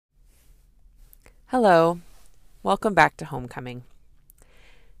Hello, welcome back to Homecoming.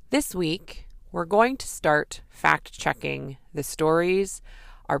 This week, we're going to start fact-checking the stories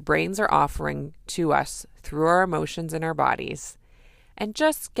our brains are offering to us through our emotions and our bodies, and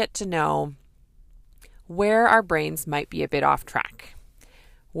just get to know where our brains might be a bit off track,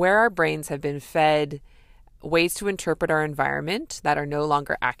 where our brains have been fed ways to interpret our environment that are no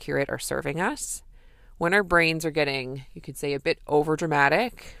longer accurate or serving us, when our brains are getting, you could say, a bit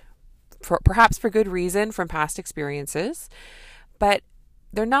overdramatic, perhaps for good reason from past experiences, but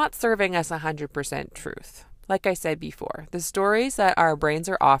they're not serving us 100% truth. Like I said before, the stories that our brains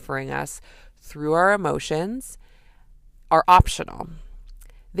are offering us through our emotions are optional.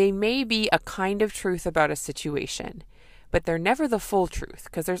 They may be a kind of truth about a situation, but they're never the full truth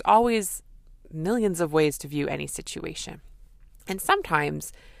because there's always millions of ways to view any situation. And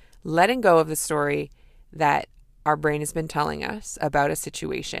sometimes letting go of the story that our brain has been telling us about a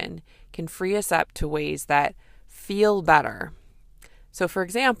situation can free us up to ways that feel better. So for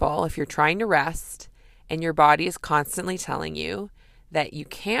example, if you're trying to rest and your body is constantly telling you that you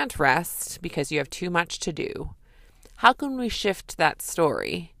can't rest because you have too much to do, how can we shift that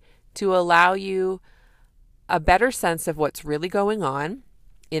story to allow you a better sense of what's really going on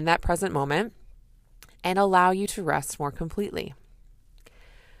in that present moment and allow you to rest more completely?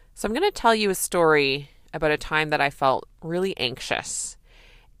 So I'm going to tell you a story about a time that I felt really anxious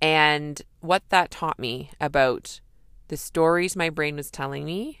and what that taught me about the stories my brain was telling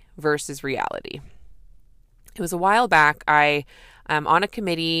me versus reality. It was a while back. I am on a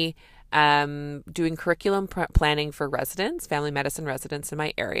committee doing curriculum planning for residents, family medicine residents in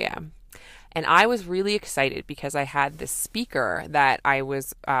my area. And I was really excited because I had this speaker that I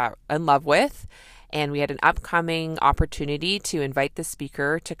was in love with. And we had an upcoming opportunity to invite the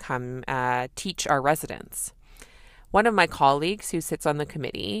speaker to come teach our residents. One of my colleagues who sits on the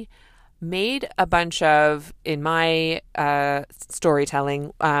committee made a bunch of, in my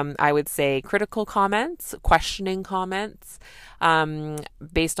storytelling, I would say critical comments, questioning comments,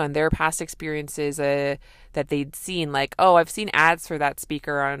 based on their past experiences that they'd seen. Like, oh, I've seen ads for that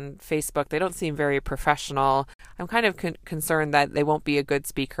speaker on Facebook. They don't seem very professional. I'm kind of concerned that they won't be a good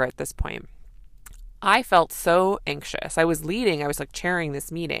speaker at this point. I felt so anxious. I was like chairing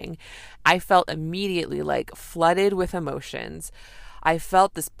this meeting. I felt immediately like flooded with emotions. I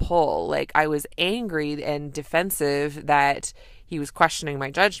felt this pull, like I was angry and defensive that he was questioning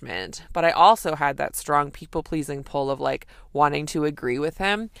my judgment, but I also had that strong people-pleasing pull of like wanting to agree with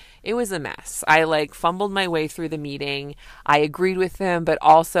him. It was a mess. I like fumbled my way through the meeting. I agreed with him, but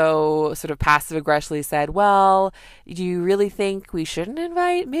also sort of passive-aggressively said, well, do you really think we shouldn't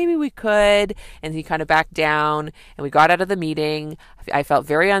invite? Maybe we could. And he kind of backed down and we got out of the meeting. I felt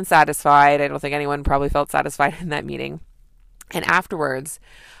very unsatisfied. I don't think anyone probably felt satisfied in that meeting. And afterwards,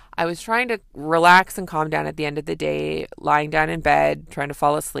 I was trying to relax and calm down at the end of the day, lying down in bed, trying to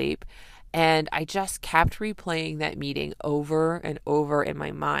fall asleep. And I just kept replaying that meeting over and over in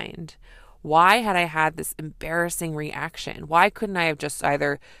my mind. Why had I had this embarrassing reaction? Why couldn't I have just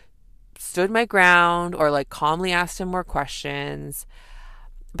either stood my ground or like calmly asked him more questions?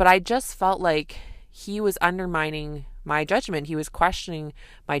 But I just felt like he was undermining my judgment. He was questioning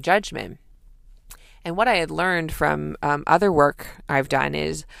my judgment. And what I had learned from other work I've done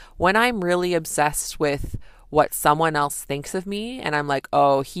is when I'm really obsessed with what someone else thinks of me, and I'm like,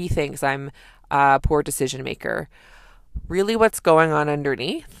 oh, he thinks I'm a poor decision maker. Really what's going on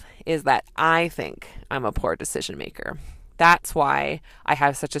underneath is that I think I'm a poor decision maker. That's why I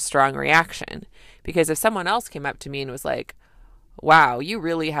have such a strong reaction. Because if someone else came up to me and was like, wow, you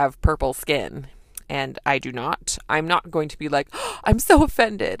really have purple skin, and I do not, I'm not going to be like, oh, I'm so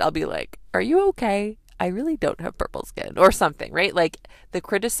offended. I'll be like, are you okay? I really don't have purple skin or something, right? Like the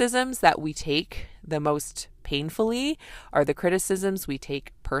criticisms that we take the most painfully are the criticisms we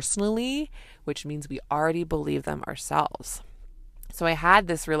take personally, which means we already believe them ourselves. So I had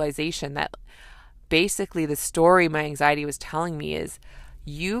this realization that basically the story my anxiety was telling me is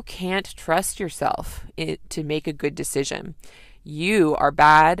you can't trust yourself to make a good decision. You are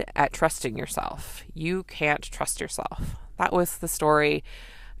bad at trusting yourself. You can't trust yourself. That was the story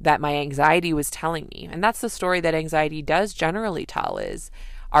that my anxiety was telling me. And that's the story that anxiety does generally tell is,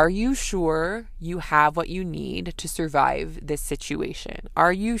 are you sure you have what you need to survive this situation?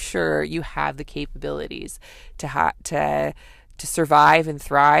 Are you sure you have the capabilities to survive and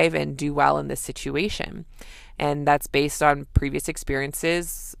thrive and do well in this situation? And that's based on previous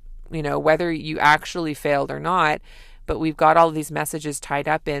experiences, whether you actually failed or not. But we've got all of these messages tied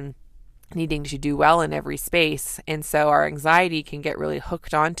up in needing to do well in every space. And so our anxiety can get really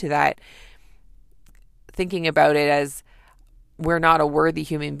hooked onto that, thinking about it as we're not a worthy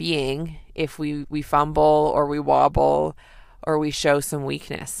human being if we fumble or we wobble or we show some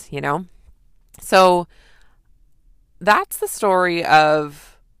weakness, you know? So that's the story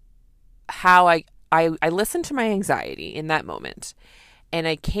of how I listened to my anxiety in that moment, and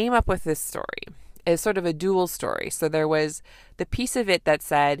I came up with this story. It's sort of a dual story. So there was the piece of it that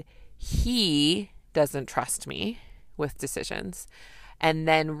said, he doesn't trust me with decisions. And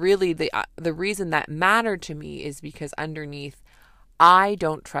then really the reason that mattered to me is because underneath, I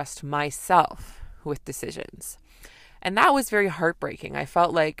don't trust myself with decisions. And that was very heartbreaking. I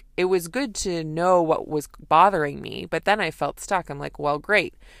felt like it was good to know what was bothering me, but then I felt stuck. I'm like, well,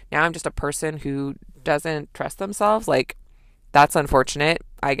 great. Now I'm just a person who doesn't trust themselves. Like, that's unfortunate.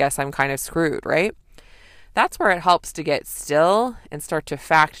 I guess I'm kind of screwed, right? That's where it helps to get still and start to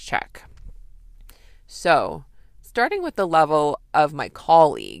fact check. So, starting with the level of my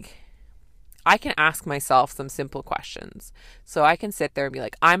colleague, I can ask myself some simple questions. So I can sit there and be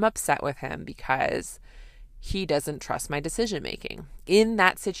like, I'm upset with him because he doesn't trust my decision making. In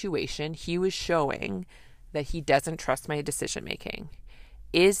that situation, he was showing that he doesn't trust my decision making.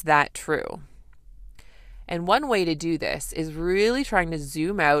 Is that true? And one way to do this is really trying to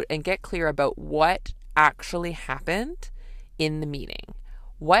zoom out and get clear about what actually happened in the meeting.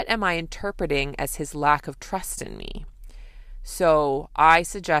 What am I interpreting as his lack of trust in me? So I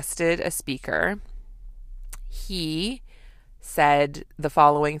suggested a speaker. He said the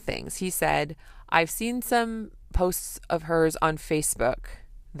following things. He said, I've seen some posts of hers on Facebook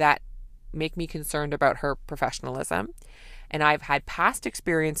that make me concerned about her professionalism. And I've had past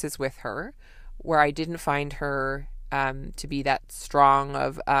experiences with her where I didn't find her to be that strong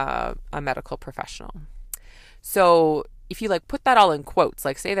of a medical professional. So if you like put that all in quotes,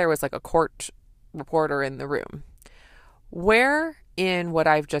 like say there was like a court reporter in the room, where in what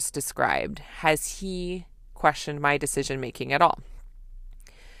I've just described has he questioned my decision making at all?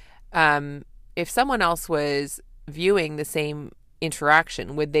 If someone else was viewing the same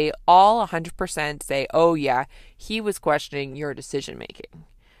interaction, would they all 100% say, oh yeah, he was questioning your decision making?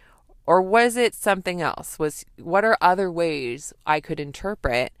 Or was it something else? What are other ways I could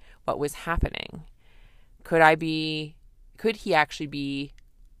interpret what was happening? Could he actually be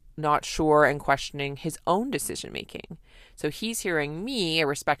not sure and questioning his own decision making? So he's hearing me, a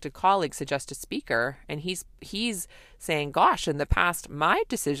respected colleague, suggest a speaker, and he's saying, gosh, in the past, my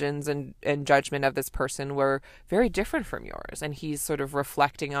decisions and judgment of this person were very different from yours. And he's sort of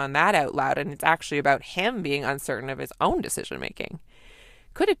reflecting on that out loud, and it's actually about him being uncertain of his own decision making.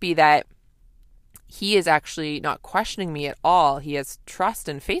 Could it be that he is actually not questioning me at all? He has trust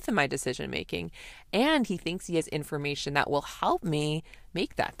and faith in my decision making, and he thinks he has information that will help me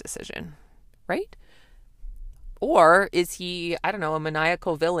make that decision, right? Or is he, I don't know, a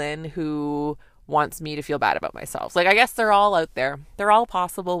maniacal villain who wants me to feel bad about myself? Like, I guess they're all out there. They're all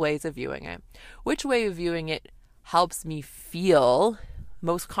possible ways of viewing it. Which way of viewing it helps me feel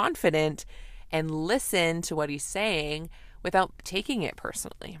most confident and listen to what he's saying without taking it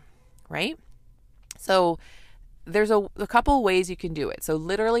personally, right? So there's a couple ways you can do it. So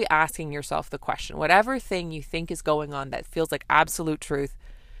literally asking yourself the question, whatever thing you think is going on that feels like absolute truth,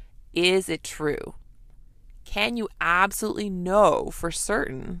 is it true? Can you absolutely know for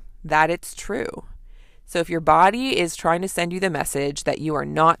certain that it's true? So if your body is trying to send you the message that you are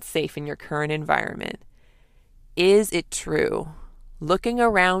not safe in your current environment, is it true? Looking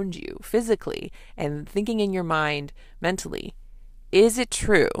around you physically and thinking in your mind mentally, is it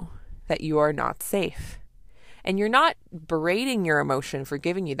true that you are not safe? And you're not berating your emotion for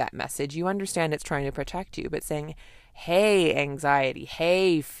giving you that message. You understand it's trying to protect you, but saying, hey, anxiety,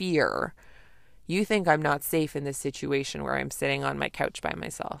 hey, fear, you think I'm not safe in this situation where I'm sitting on my couch by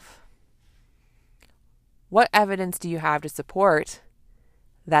myself. What evidence do you have to support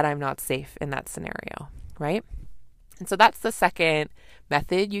that I'm not safe in that scenario, right? And so that's the second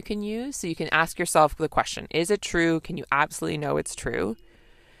method you can use. So you can ask yourself the question, is it true? Can you absolutely know it's true?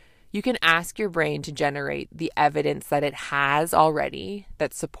 You can ask your brain to generate the evidence that it has already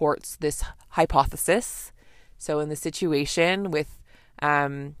that supports this hypothesis. So in the situation with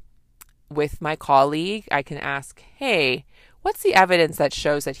my colleague, I can ask, hey, what's the evidence that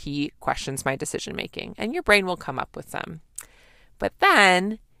shows that he questions my decision making? And your brain will come up with some. But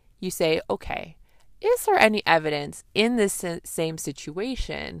then you say, okay, is there any evidence in this same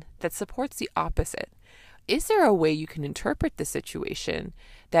situation that supports the opposite? Is there a way you can interpret the situation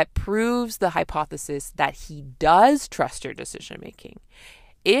that proves the hypothesis that he does trust your decision making?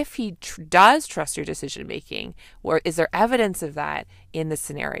 If he does trust your decision making, or is there evidence of that in the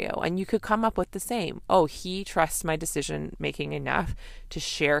scenario? And you could come up with the same. Oh, he trusts my decision making enough to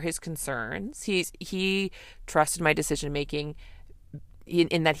share his concerns. He trusted my decision making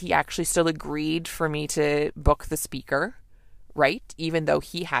in that he actually still agreed for me to book the speaker, right? Even though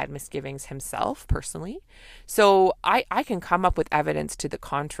he had misgivings himself personally. So I can come up with evidence to the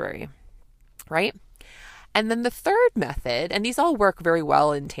contrary, right? And then the third method, and these all work very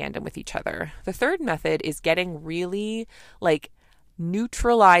well in tandem with each other. The third method is getting really like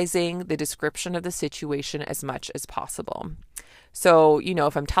neutralizing the description of the situation as much as possible. So,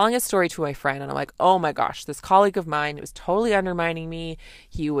 if I'm telling a story to my friend and I'm like, oh my gosh, this colleague of mine was totally undermining me.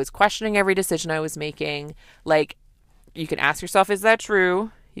 He was questioning every decision I was making. Like, you can ask yourself, is that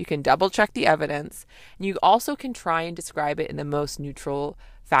true? You can double check the evidence. And you also can try and describe it in the most neutral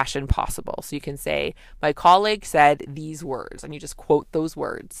fashion possible. So you can say, my colleague said these words, and you just quote those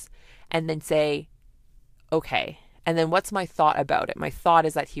words and then say, okay. And then what's my thought about it? My thought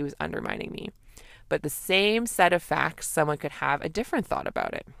is that he was undermining me. But the same set of facts, someone could have a different thought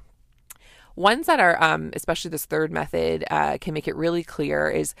about it. Ones that are, especially this third method, can make it really clear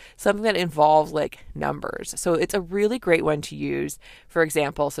is something that involves like numbers. So it's a really great one to use. For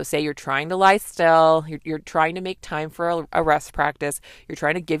example, so say you're trying to lie still, you're trying to make time for a rest practice, you're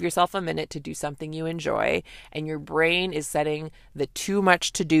trying to give yourself a minute to do something you enjoy, and your brain is setting the too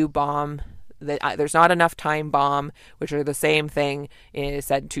much to do bomb. There's not enough time bomb, which are the same thing, is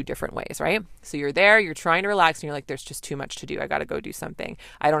said two different ways, right? So you're there, you're trying to relax, and you're like, there's just too much to do. I got to go do something.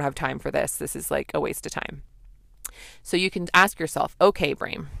 I don't have time for this. This is like a waste of time. So you can ask yourself, okay,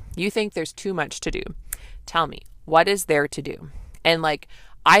 brain, you think there's too much to do. Tell me, what is there to do? And like,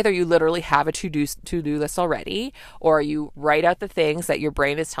 either you literally have a to-do list already, or you write out the things that your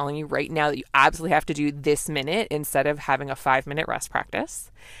brain is telling you right now that you absolutely have to do this minute instead of having a 5-minute rest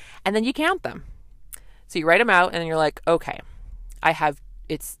practice. And then you count them. So you write them out and then you're like, okay,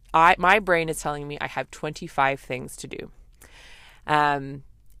 my brain is telling me I have 25 things to do. And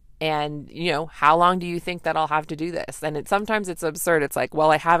how long do you think that I'll have to do this? And sometimes it's absurd. It's like, well,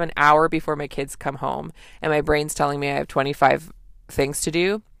 I have an hour before my kids come home and my brain's telling me I have 25 things to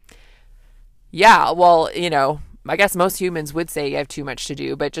do. Yeah, well, I guess most humans would say you have too much to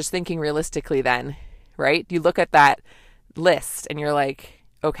do, but just thinking realistically then, right? You look at that list and you're like,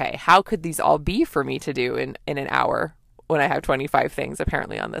 okay, how could these all be for me to do in an hour when I have 25 things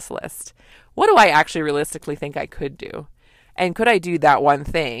apparently on this list? What do I actually realistically think I could do? And could I do that one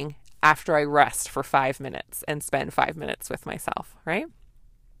thing after I rest for 5 minutes and spend 5 minutes with myself, right?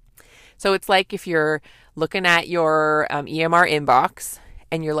 So it's like if you're looking at your EMR inbox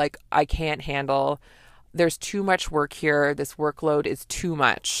and you're like, I can't handle, there's too much work here. This workload is too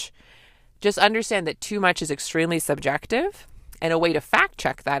much. Just understand that too much is extremely subjective. And a way to fact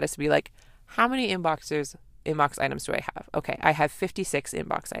check that is to be like, how many inbox items do I have? Okay, I have 56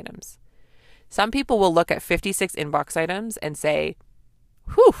 inbox items. Some people will look at 56 inbox items and say,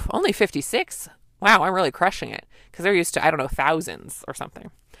 whew, only 56? Wow, I'm really crushing it. Because they're used to, thousands or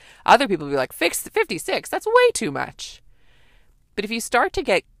something. Other people will be like, 56, that's way too much. But if you start to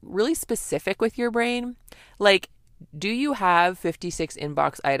get really specific with your brain, like, do you have 56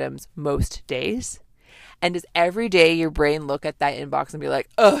 inbox items most days? And does every day your brain look at that inbox and be like,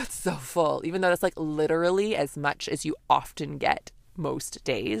 oh, it's so full, even though that's like literally as much as you often get most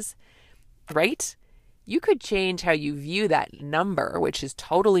days, right? You could change how you view that number, which is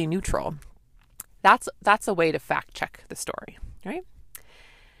totally neutral. That's a way to fact check the story, right?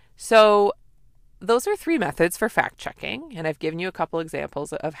 So those are 3 methods for fact checking, and I've given you a couple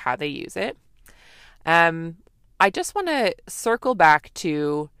examples of how they use it. I just want to circle back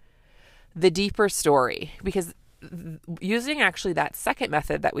to the deeper story, because using actually that second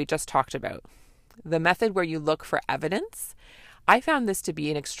method that we just talked about, the method where you look for evidence, I found this to be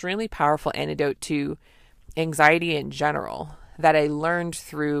an extremely powerful antidote to anxiety in general that I learned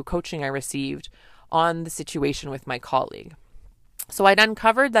through coaching I received on the situation with my colleague. So I'd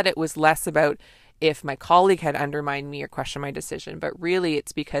uncovered that it was less about if my colleague had undermined me or questioned my decision, but really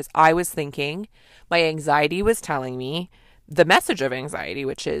it's because I was thinking, my anxiety was telling me the message of anxiety,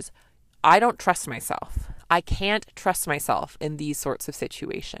 which is, I don't trust myself. I can't trust myself in these sorts of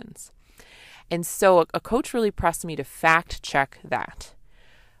situations. And so a coach really pressed me to fact check that.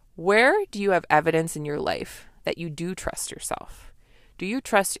 Where do you have evidence in your life that you do trust yourself? Do you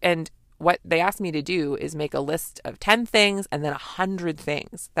trust? And what they asked me to do is make a list of 10 things and then 100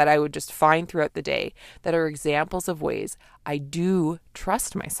 things that I would just find throughout the day that are examples of ways I do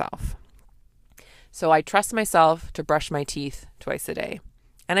trust myself. So I trust myself to brush my teeth twice a day,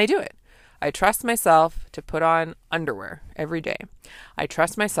 and I do it. I trust myself to put on underwear every day. I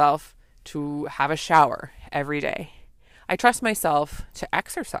trust myself to have a shower every day. I trust myself to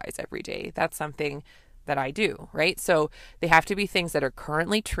exercise every day. That's something that I do, right? So they have to be things that are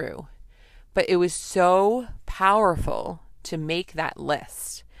currently true. But it was so powerful to make that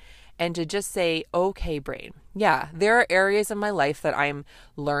list and to just say, okay, brain, yeah, there are areas in my life that I'm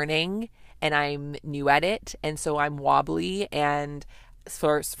learning and I'm new at it. And so I'm wobbly. And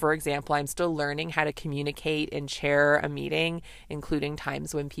for example, I'm still learning how to communicate and chair a meeting, including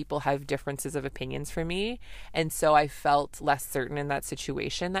times when people have differences of opinions from me. And so I felt less certain in that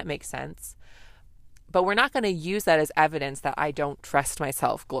situation. That makes sense. But we're not going to use that as evidence that I don't trust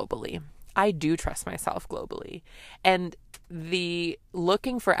myself globally. I do trust myself globally. And the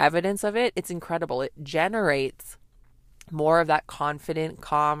looking for evidence of it, it's incredible. It generates more of that confident,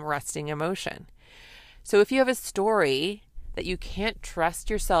 calm, resting emotion. So if you have a story that you can't trust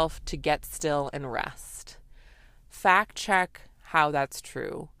yourself to get still and rest, fact check how that's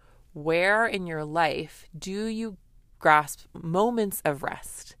true. Where in your life do you grasp moments of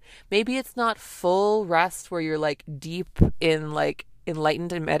rest? Maybe it's not full rest where you're like deep in like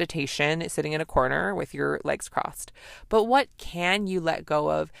enlightened in meditation, sitting in a corner with your legs crossed. But what can you let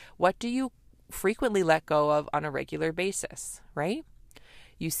go of? What do you frequently let go of on a regular basis, right?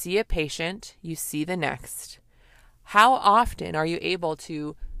 You see a patient, you see the next. How often are you able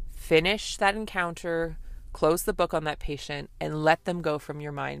to finish that encounter, close the book on that patient, and let them go from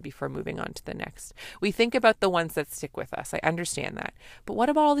your mind before moving on to the next? We think about the ones that stick with us. I understand that. But what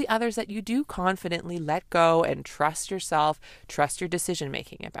about all the others that you do confidently let go and trust yourself, trust your decision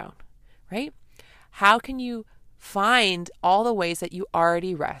making about, right? How can you find all the ways that you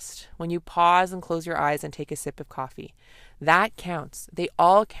already rest when you pause and close your eyes and take a sip of coffee? That counts. They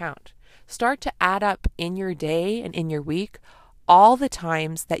all count. Start to add up in your day and in your week all the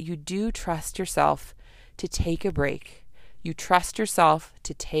times that you do trust yourself to take a break. You trust yourself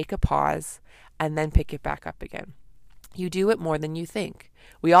to take a pause and then pick it back up again. You do it more than you think.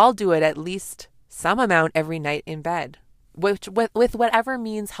 We all do it at least some amount every night in bed, which with whatever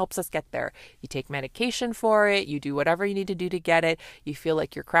means helps us get there. You take medication for it. You do whatever you need to do to get it. You feel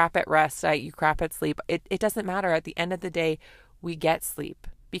like you're crap at rest. You crap at sleep. It doesn't matter. At the end of the day, we get sleep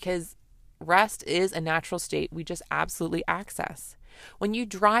because rest is a natural state we just absolutely access. When you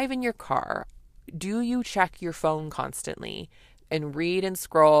drive in your car, do you check your phone constantly and read and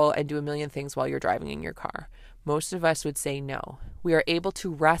scroll and do a million things while you're driving in your car? Most of us would say no. We are able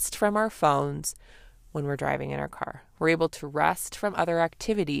to rest from our phones when we're driving in our car. We're able to rest from other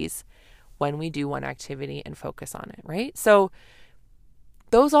activities when we do one activity and focus on it, right? So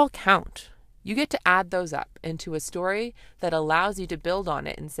those all count. You get to add those up into a story that allows you to build on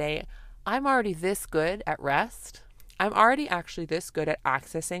it and say, I'm already this good at rest. I'm already actually this good at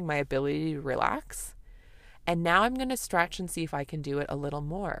accessing my ability to relax. And now I'm going to stretch and see if I can do it a little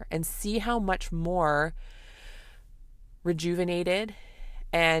more and see how much more rejuvenated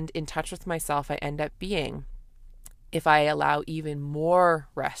and in touch with myself I end up being if I allow even more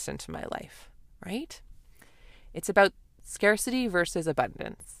rest into my life, right? It's about scarcity versus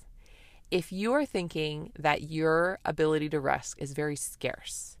abundance. If you are thinking that your ability to rest is very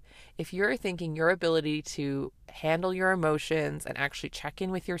scarce, if you're thinking your ability to handle your emotions and actually check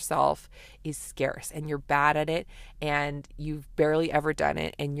in with yourself is scarce and you're bad at it and you've barely ever done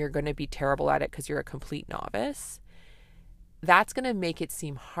it and you're going to be terrible at it because you're a complete novice, that's going to make it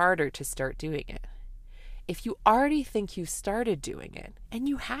seem harder to start doing it. If you already think you've started doing it, and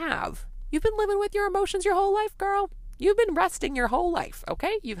you have, you've been living with your emotions your whole life, girl. You've been resting your whole life,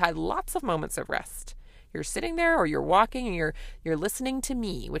 okay? You've had lots of moments of rest. You're sitting there or you're walking and you're listening to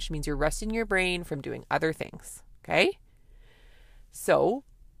me, which means you're resting your brain from doing other things, okay? So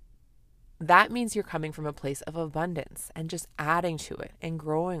that means you're coming from a place of abundance and just adding to it and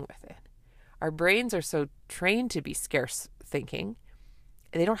growing with it. Our brains are so trained to be scarce thinking,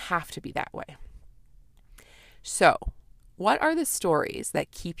 they don't have to be that way. So, what are the stories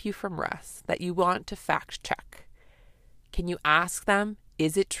that keep you from rest that you want to fact check? Can you ask them,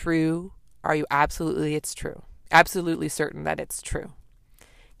 is it true? Are you absolutely certain that it's true?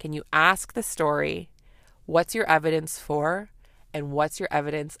 Can you ask the story, what's your evidence for, and what's your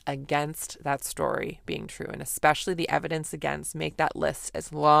evidence against that story being true? And especially the evidence against, make that list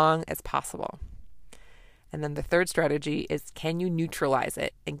as long as possible. And then the third strategy is, can you neutralize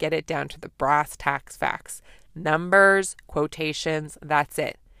it and get it down to the brass tacks facts? Numbers, quotations, that's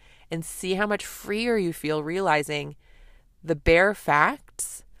it. And see how much freer you feel realizing the bare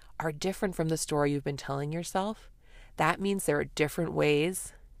facts are different from the story you've been telling yourself. That means there are different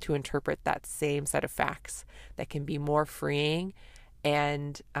ways to interpret that same set of facts that can be more freeing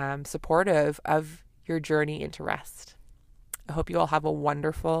and supportive of your journey into rest. I hope you all have a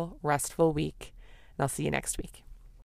wonderful, restful week, and I'll see you next week.